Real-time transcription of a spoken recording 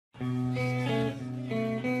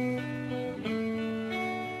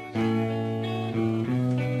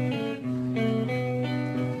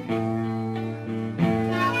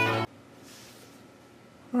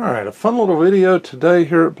A fun little video today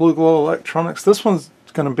here at Blue Glow Electronics. This one's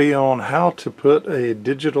going to be on how to put a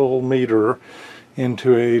digital meter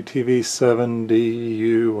into a TV-7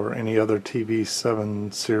 DU or any other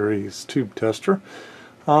TV-7 series tube tester.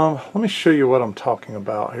 Let me show you what I'm talking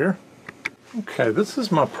about here. Okay, this is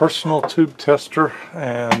my personal tube tester,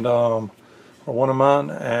 and or one of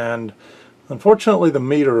mine, and unfortunately the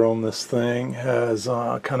meter on this thing has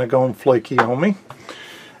kind of gone flaky on me.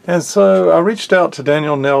 And so I reached out to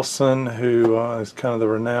Daniel Nelson, who is kind of the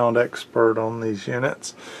renowned expert on these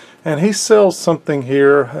units, and he sells something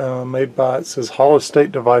here made by, it says Hollow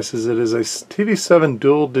State Devices. It is a TV-7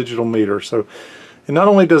 dual digital meter. So and not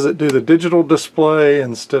only does it do the digital display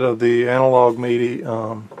instead of the analog meter,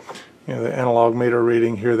 the analog meter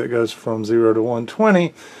reading here that goes from 0 to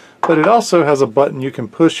 120, but it also has a button you can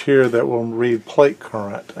push here that will read plate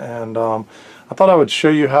current. And I thought I would show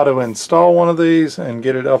you how to install one of these and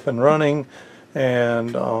get it up and running,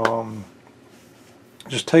 and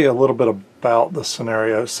just tell you a little bit about the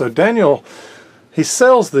scenario. So Daniel, he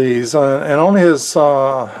sells these, and on his,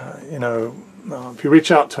 if you reach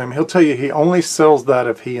out to him, he'll tell you he only sells that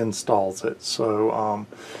if he installs it. So,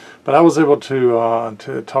 but I was able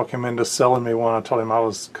to talk him into selling me one. I told him I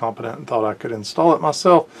was competent and thought I could install it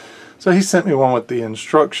myself. So he sent me one with the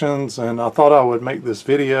instructions, and I thought I would make this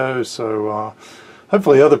video so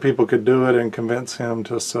hopefully other people could do it and convince him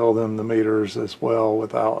to sell them the meters as well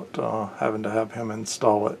without having to have him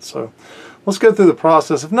install it. So let's go through the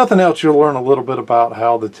process. If nothing else, you'll learn a little bit about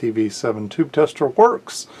how the TV-7 tube tester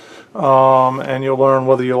works, and you'll learn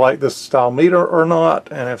whether you like this style meter or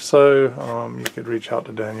not, and if so, you could reach out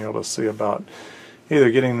to Daniel to see about either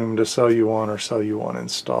getting them to sell you one or sell you one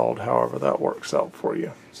installed, however that works out for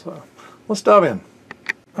you. So let's dive in.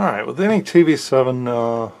 Alright, with any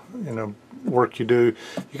TV-7 work you do,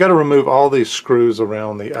 you got to remove all these screws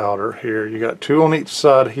around the outer here. You got 2 on each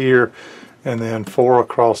side here, and then 4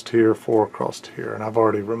 across here, 4 across here, and I've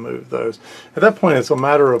already removed those. At that point, it's a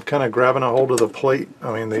matter of kind of grabbing a hold of the plate,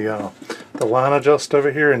 the line adjust over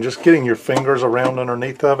here, and just getting your fingers around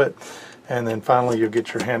underneath of it, and then finally you'll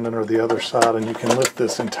get your hand under the other side, and you can lift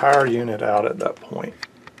this entire unit out at that point.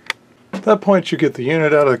 At that point, you get the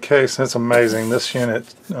unit out of the case, and it's amazing. This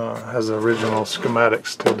unit has the original schematics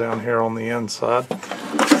still down here on the inside.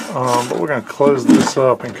 But we're going to close this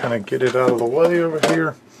up and kind of get it out of the way over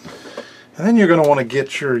here. And then you're going to want to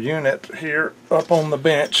get your unit here up on the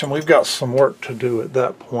bench, and we've got some work to do at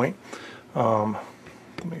that point.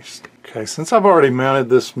 Okay, since I've already mounted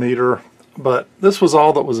this meter, but this was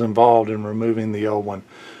all that was involved in removing the old one.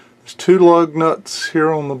 There's 2 lug nuts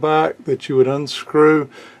here on the back that you would unscrew,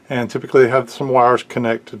 and typically have some wires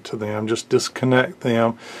connected to them. Just disconnect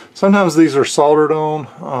them. Sometimes these are soldered on,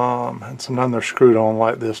 and sometimes they're screwed on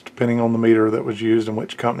like this, depending on the meter that was used and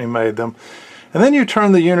which company made them. And then you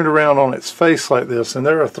turn the unit around on its face like this, and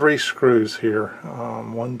there are 3 screws here.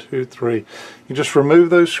 1, 2, 3. You just remove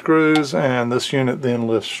those screws, and this unit then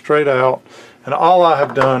lifts straight out. And all I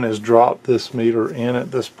have done is drop this meter in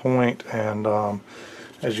at this point, and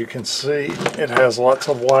as you can see, it has lots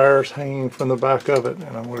of wires hanging from the back of it,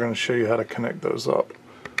 and we're going to show you how to connect those up.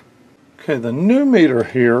 Okay, the new meter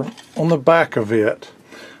here on the back of it,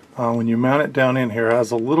 when you mount it down in here,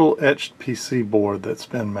 has a little etched PC board that's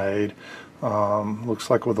been made.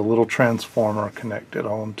 Looks like with a little transformer connected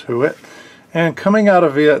onto it. And coming out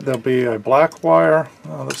of it, there'll be a black wire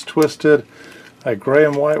that's twisted, a gray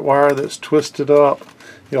and white wire that's twisted up.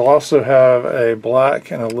 You'll also have a black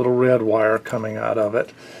and a little red wire coming out of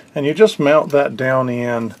it. And you just mount that down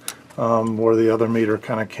in where the other meter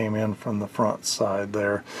kind of came in from the front side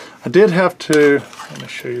there. I did have to, let me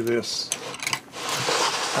show you this.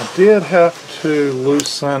 I did have to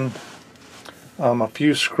loosen a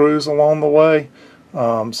few screws along the way.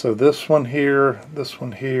 So this one here,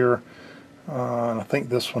 and I think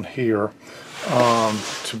this one here,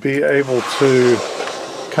 to be able to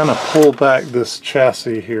kind of pull back this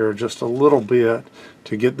chassis here just a little bit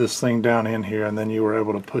to get this thing down in here, and then you were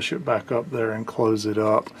able to push it back up there and close it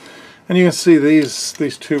up. And you can see these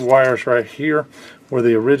 2 wires right here were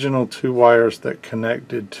the original 2 wires that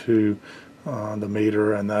connected to the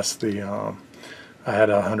meter, and that's the I had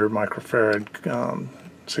a 100 microfarad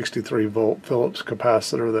 63 volt Phillips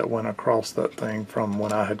capacitor that went across that thing from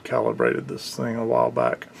when I had calibrated this thing a while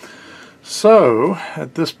back. So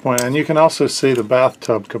at this point, and you can also see the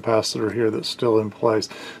bathtub capacitor here that's still in place.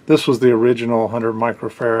 This was the original 100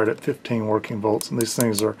 microfarad at 15 working volts, and these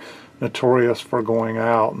things are notorious for going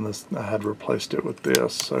out, and this, I had replaced it with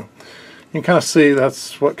this. So you can kind of see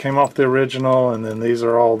that's what came off the original, and then these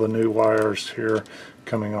are all the new wires here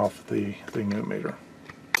coming off the new meter.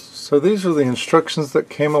 So these are the instructions that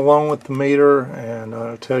came along with the meter, and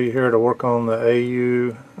I'll tell you here to work on the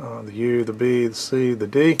AU, the U, the B, the C, the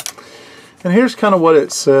D. And here's kind of what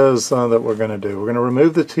it says that we're going to do. We're going to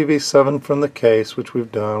remove the TV-7 from the case, which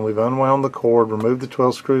we've done. We've unwound the cord, removed the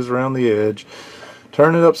 12 screws around the edge,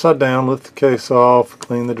 turn it upside down, lift the case off,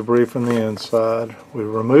 clean the debris from the inside. We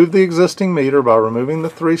removed the existing meter by removing the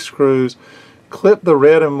 3 screws, clip the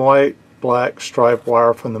red and white black stripe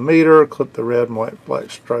wire from the meter, clip the red and white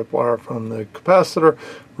black stripe wire from the capacitor,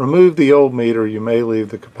 remove the old meter. You may leave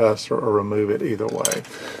the capacitor or remove it, either way.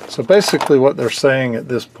 So basically what they're saying at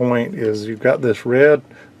this point is you've got this white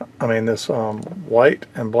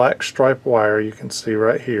and black stripe wire you can see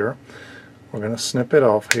right here. We're going to snip it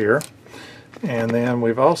off here. And then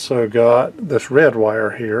we've also got this red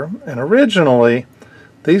wire here. And originally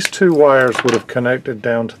these 2 wires would have connected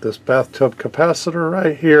down to this bathtub capacitor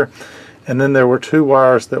right here. And then there were 2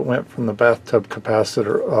 wires that went from the bathtub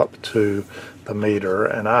capacitor up to the meter,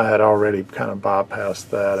 and I had already kind of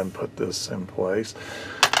bypassed that and put this in place.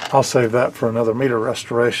 I'll save that for another meter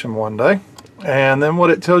restoration one day. And then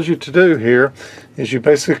what it tells you to do here is you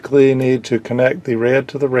basically need to connect the red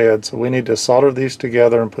to the red. So we need to solder these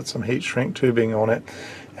together and put some heat shrink tubing on it.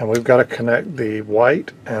 And we've got to connect the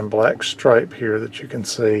white and black stripe here that you can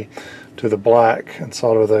see to the black and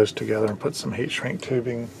solder those together and put some heat shrink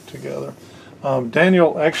tubing together.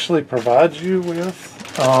 Daniel actually provides you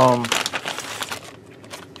with,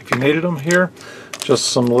 if you needed them here, just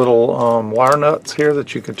some little wire nuts here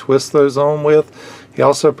that you could twist those on with. He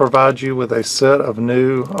also provides you with a set of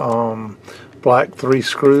new black 3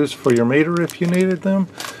 screws for your meter if you needed them.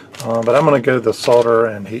 But I'm going to go the solder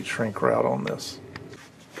and heat shrink route on this.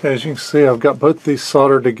 Okay, as you can see, I've got both these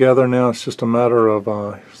soldered together now. It's just a matter of,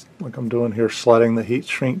 like I'm doing here, sliding the heat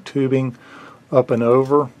shrink tubing up and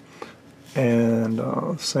over.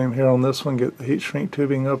 And same here on this one, get the heat shrink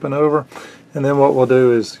tubing up and over. And then what we'll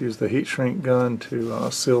do is use the heat shrink gun to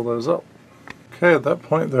seal those up. Okay, at that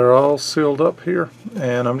point they're all sealed up here.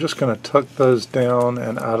 And I'm just going to tuck those down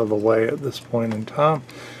and out of the way at this point in time.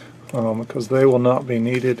 Because they will not be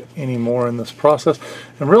needed anymore in this process.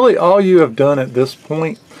 And really all you have done at this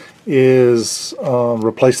point is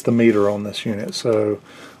replace the meter on this unit. So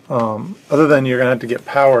other than you're going to have to get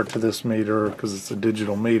power to this meter because it's a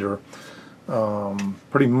digital meter,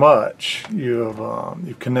 pretty much you've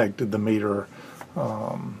connected the meter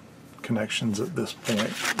connections at this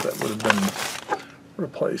point that would have been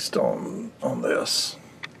replaced on this.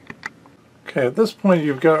 Okay, at this point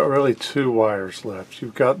you've got really 2 wires left.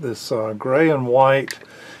 You've got this gray and white,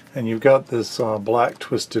 and you've got this black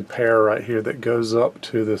twisted pair right here that goes up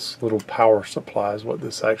to this little power supply, is what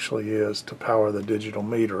this actually is, to power the digital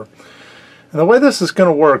meter. And the way this is going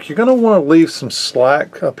to work, you're going to want to leave some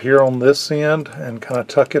slack up here on this end and kind of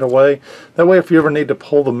tuck it away. That way if you ever need to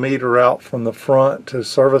pull the meter out from the front to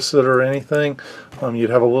service it or anything, you'd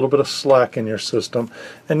have a little bit of slack in your system.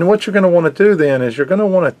 And what you're going to want to do then is you're going to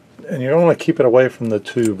want to keep it away from the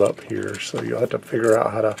tube up here. So you'll have to figure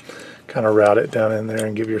out how to kind of route it down in there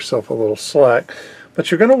and give yourself a little slack.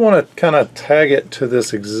 But you're going to want to kind of tag it to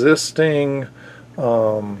this existing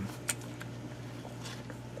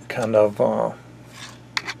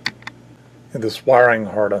this wiring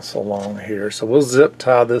harness along here. So we'll zip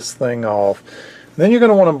tie this thing off. And then you're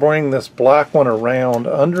going to want to bring this black one around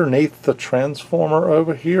underneath the transformer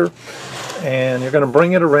over here, and you're going to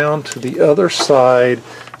bring it around to the other side,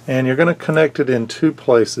 and you're going to connect it in 2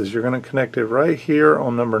 places. You're going to connect it right here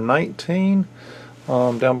on number 19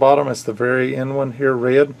 down bottom. It's the very end one here,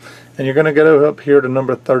 red. And you're going to go up here to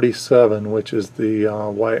number 37, which is the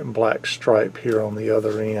white and black stripe here on the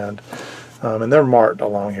other end. And they're marked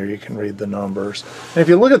along here. You can read the numbers. And if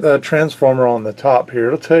you look at the transformer on the top here,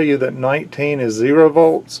 it'll tell you that 19 is 0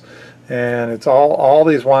 volts, and it's all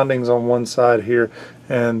these windings on one side here,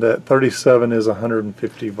 and that 37 is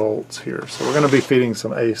 150 volts here. So we're going to be feeding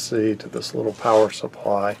some AC to this little power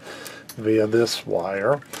supply via this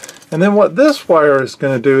wire. And then what this wire is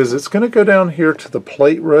going to do is it's going to go down here to the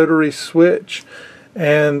plate rotary switch,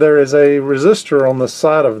 and there is a resistor on the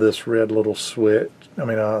side of this red little switch,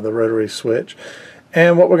 the rotary switch.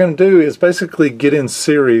 And what we're going to do is basically get in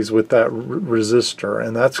series with that resistor,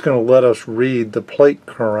 and that's going to let us read the plate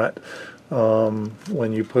current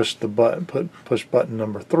when you push the button, push button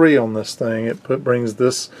number 3 on this thing. It brings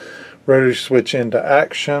this rotary switch into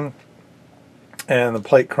action, and the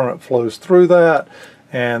plate current flows through that,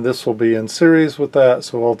 and this will be in series with that,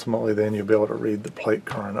 so ultimately then you'll be able to read the plate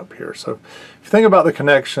current up here. So if you think about the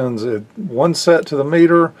connections, one set to the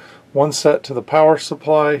meter, one set to the power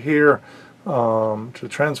supply here, to the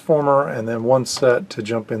transformer, and then one set to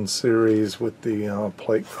jump in series with the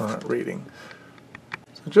plate current reading.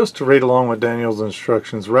 So just to read along with Daniel's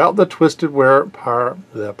instructions, route the twisted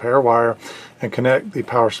pair wire and connect the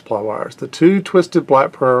power supply wires. The two twisted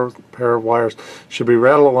black pair of wires should be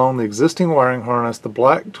routed along the existing wiring harness. The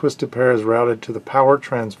black twisted pair is routed to the power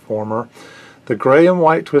transformer. The gray and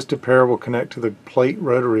white twisted pair will connect to the plate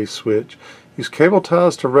rotary switch. Use cable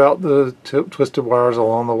ties to route the twisted wires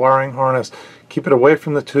along the wiring harness. Keep it away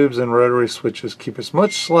from the tubes and rotary switches. Keep as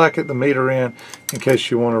much slack at the meter end in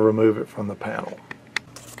case you want to remove it from the panel.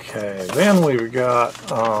 Okay, then we've got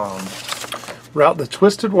route the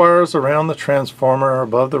twisted wires around the transformer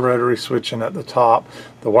above the rotary switch and at the top.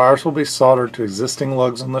 The wires will be soldered to existing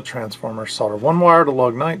lugs on the transformer. Solder one wire to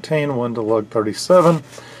lug 19, one to lug 37.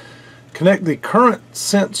 Connect the current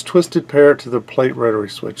sense twisted pair to the plate rotary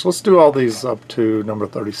switch. Let's do all these up to number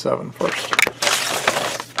 37 first.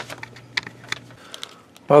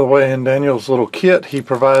 By the way, in Daniel's little kit, he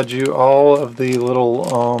provides you all of the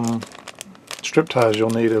little strip ties you'll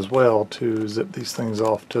need as well to zip these things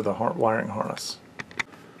off to the wiring harness.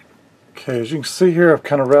 Okay, as you can see here, I've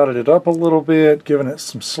kind of routed it up a little bit, given it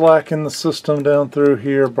some slack in the system down through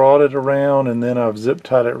here, brought it around, and then I've zip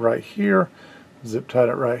tied it right here. Zip tied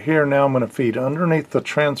it right here. Now I'm going to feed underneath the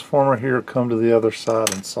transformer here, come to the other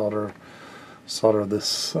side and solder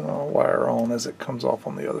this wire on as it comes off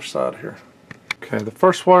on the other side here. Okay, the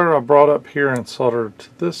first wire I brought up here and soldered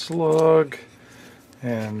to this lug,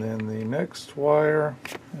 and then the next wire,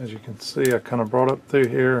 as you can see, I kind of brought up through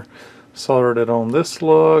here, soldered it on this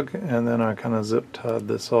lug, and then I kind of zip tied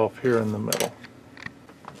this off here in the middle.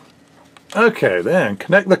 Okay, then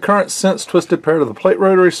connect the current sense twisted pair to the plate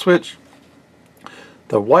rotary switch.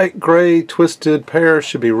 The white-gray twisted pair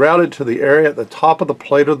should be routed to the area at the top of the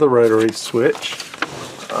plate of the rotary switch.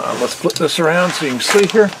 Let's flip this around so you can see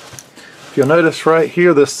here. If you'll notice right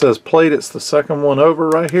here, this says plate. It's the second one over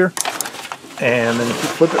right here. And then if you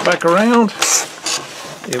flip it back around,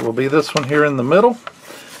 it will be this one here in the middle.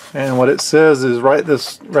 And what it says is route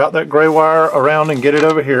that gray wire around and get it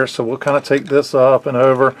over here. So we'll kind of take this up and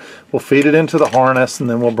over. We'll feed it into the harness, and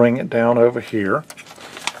then we'll bring it down over here.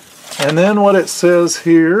 And then what it says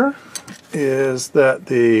here is that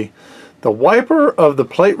the wiper of the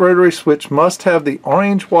plate rotary switch must have the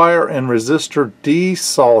orange wire and resistor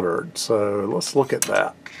desoldered. So let's look at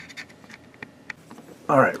that.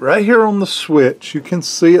 Alright, right here on the switch, you can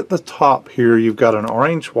see at the top here you've got an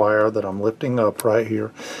orange wire that I'm lifting up right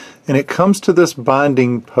here. And it comes to this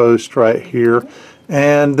binding post right here.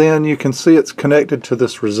 And then you can see it's connected to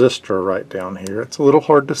this resistor right down here. It's a little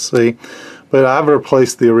hard to see, but I've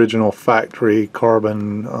replaced the original factory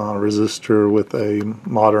carbon resistor with a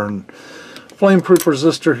modern flame-proof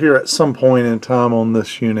resistor here at some point in time on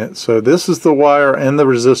this unit. So this is the wire and the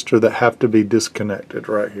resistor that have to be disconnected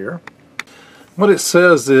right here. What it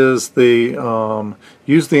says is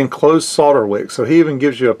use the enclosed solder wick. So he even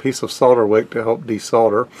gives you a piece of solder wick to help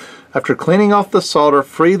desolder. After cleaning off the solder,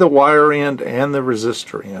 free the wire end and the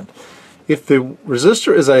resistor end. If the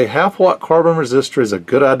resistor is a 1/2 watt carbon resistor, it's a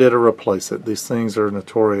good idea to replace it. These things are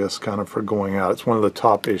notorious kind of for going out. It's one of the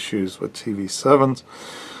top issues with TV-7s.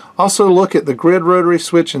 Also look at the grid rotary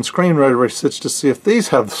switch and screen rotary switch to see if these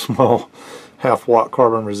have the small 1/2 watt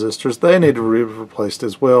carbon resistors. They need to be replaced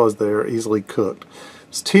as well, as they are easily cooked.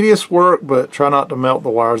 It's tedious work, but try not to melt the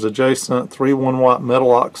wires adjacent. 3 1-watt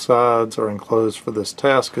metal oxides are enclosed for this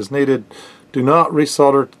task as needed. Do not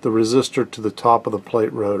resolder the resistor to the top of the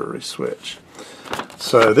plate rotary switch.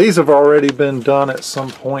 So these have already been done at some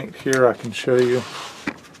point here. I can show you.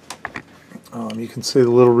 You can see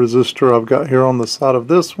the little resistor I've got here on the side of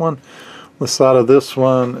this one, the side of this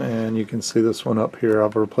one, and you can see this one up here.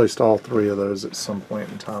 I've replaced all 3 of those at some point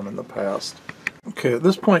in time in the past. Okay, at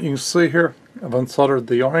this point you can see here I've unsoldered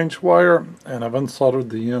the orange wire and I've unsoldered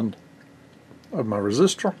the end of my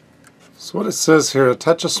resistor. So what it says here,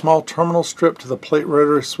 attach a small terminal strip to the plate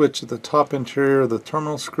rotary switch at the top interior of the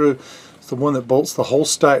terminal screw. It's the one that bolts the whole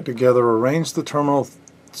stack together. Arrange the terminal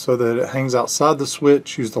so that it hangs outside the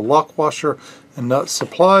switch. Use the lock washer and nuts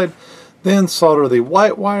supplied. Then solder the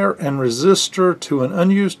white wire and resistor to an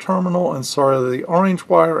unused terminal and solder the orange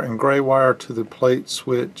wire and gray wire to the plate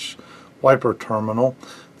switch wiper terminal.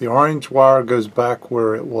 The orange wire goes back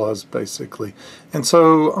where it was basically. And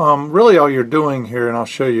so really all you're doing here, and I'll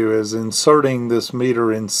show you, is inserting this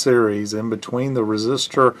meter in series in between the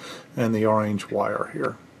resistor and the orange wire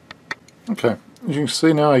here. Okay, as you can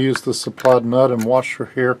see now I use the supplied nut and washer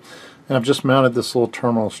here, and I've just mounted this little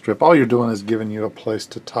terminal strip. All you're doing is giving you a place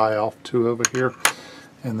to tie off to over here.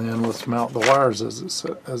 And then let's mount the wires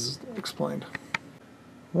as explained.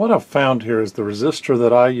 What I've found here is the resistor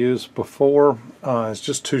that I used before is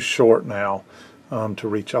just too short now. to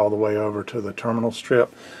reach all the way over to the terminal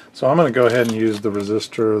strip. So I'm going to go ahead and use the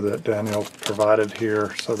resistor that Daniel provided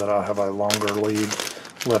here so that I have a longer lead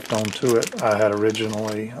left onto it. I had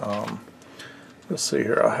originally, you'll see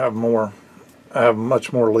here, I have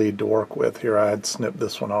much more lead to work with here. I had snipped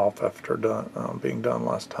this one off after being done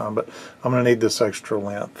last time, but I'm going to need this extra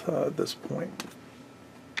length at this point.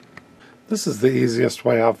 This is the easiest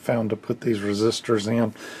way I've found to put these resistors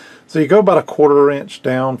in. So you go about a 1/4 inch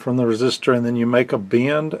down from the resistor, and then you make a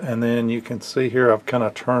bend, and then you can see here I've kind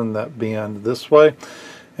of turned that bend this way.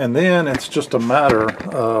 And then it's just a matter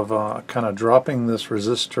of kind of dropping this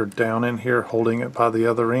resistor down in here, holding it by the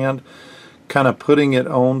other end, kind of putting it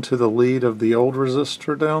onto the lead of the old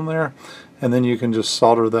resistor down there, and then you can just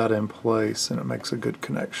solder that in place and it makes a good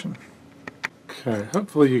connection. Okay,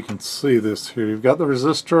 hopefully you can see this here. You've got the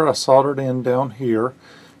resistor I soldered in down here.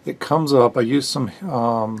 It comes up. I used some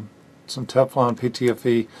Teflon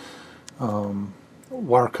PTFE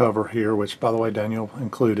wire cover here, which by the way Daniel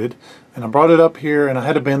included, and I brought it up here, and I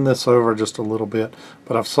had to bend this over just a little bit,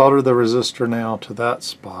 but I've soldered the resistor now to that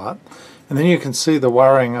spot. And then you can see the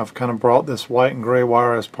wiring. I've kind of brought this white and gray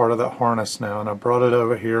wire as part of that harness now, and I brought it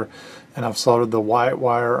over here, and I've soldered the white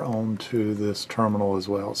wire onto this terminal as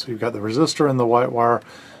well. So you've got the resistor and the white wire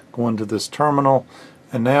going to this terminal,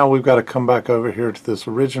 and now we've got to come back over here to this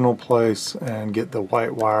original place and get the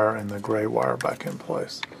white wire and the gray wire back in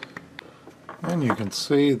place. And you can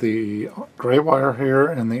see the gray wire here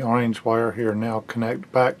and the orange wire here now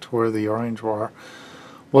connect back to where the orange wire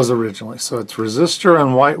was originally. So it's resistor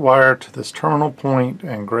and white wire to this terminal point,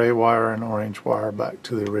 and gray wire and orange wire back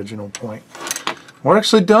to the original point. We're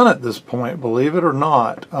actually done at this point, believe it or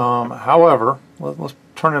not. However, let's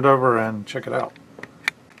turn it over and check it out.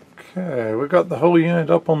 Okay, we've got the whole unit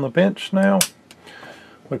up on the bench now.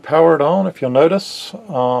 We power it on. If you'll notice,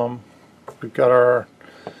 we've got our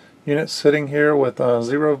unit sitting here with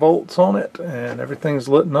 0 volts on it, and everything's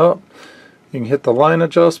lit up. You can hit the line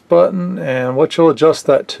adjust button, and what you'll adjust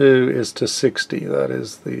that to is to 60. That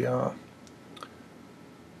is the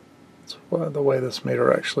way this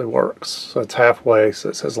meter actually works. So it's halfway, so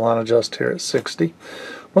it says line adjust here at 60.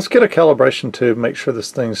 Let's get a calibration tube, make sure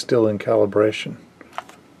this thing's still in calibration.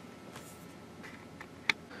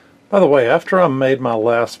 By the way, after I made my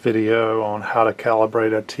last video on how to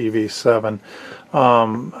calibrate a TV-7,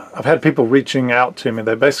 I've had people reaching out to me.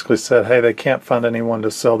 They basically said, hey, they can't find anyone to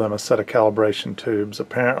sell them a set of calibration tubes.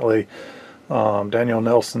 Apparently, Daniel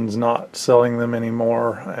Nelson's not selling them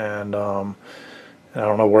anymore, and I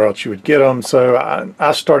don't know where else you would get them. So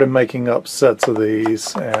I started making up sets of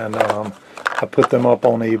these, and I put them up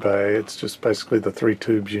on eBay. It's just basically the 3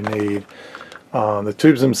 tubes you need. The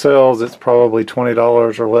tubes themselves, it's probably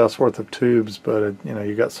 $20 or less worth of tubes, but you know,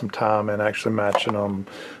 you got some time in actually matching them,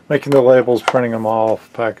 making the labels, printing them off,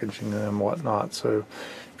 packaging them, whatnot. So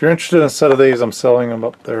if you're interested in a set of these, I'm selling them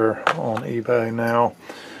up there on eBay now.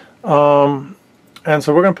 And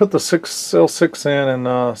so we're going to put the L6 in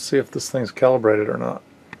and see if this thing's calibrated or not.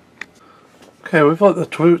 Okay, we've let the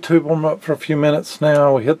tube warm up for a few minutes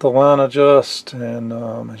now. We hit the line adjust, and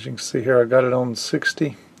as you can see here, I got it on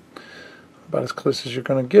 60. About as close as you're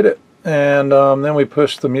going to get it, and then we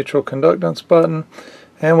push the mutual conductance button,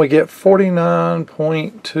 and we get 49.2,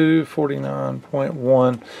 49.1,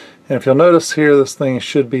 and if you'll notice here, this thing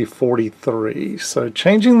should be 43. So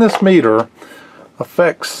changing this meter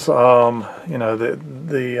affects you know,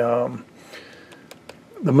 the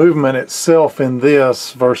movement itself in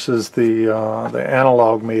this versus the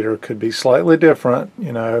analog meter could be slightly different.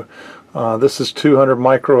 You know, this is 200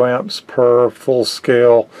 microamps per full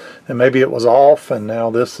scale, and maybe it was off and now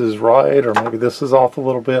this is right, or maybe this is off a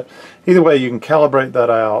little bit. Either way, you can calibrate that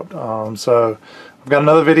out. So I've got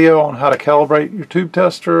another video on how to calibrate your tube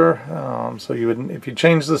tester. So you would, if you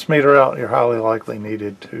change this meter out, you're highly likely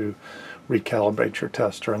needed to recalibrate your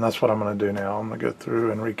tester, and that's what I'm going to do now. I'm going to go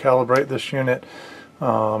through and recalibrate this unit,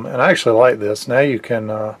 and I actually like this. Now you can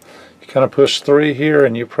you kind of push 3 here,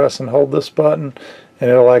 and you press and hold this button, and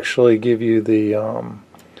it'll actually give you the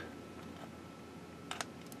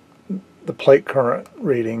plate current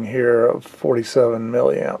reading here of 47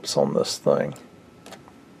 milliamps on this thing.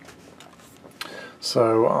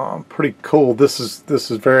 So pretty cool. This is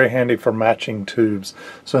very handy for matching tubes.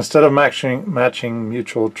 So instead of matching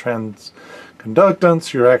mutual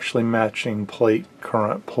conductance, you're actually matching plate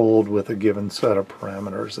current pulled with a given set of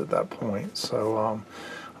parameters at that point. So a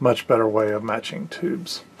much better way of matching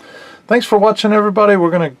tubes. Thanks for watching, everybody.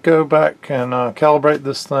 We're going to go back and calibrate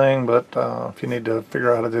this thing, but if you need to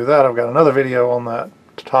figure out how to do that, I've got another video on that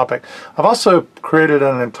topic. I've also created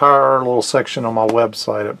an entire little section on my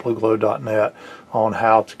website at blueglow.net on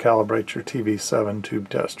how to calibrate your TV-7 tube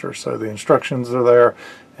tester. So the instructions are there,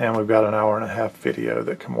 and we've got an 1.5-hour video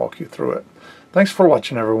that can walk you through it. Thanks for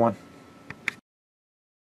watching, everyone.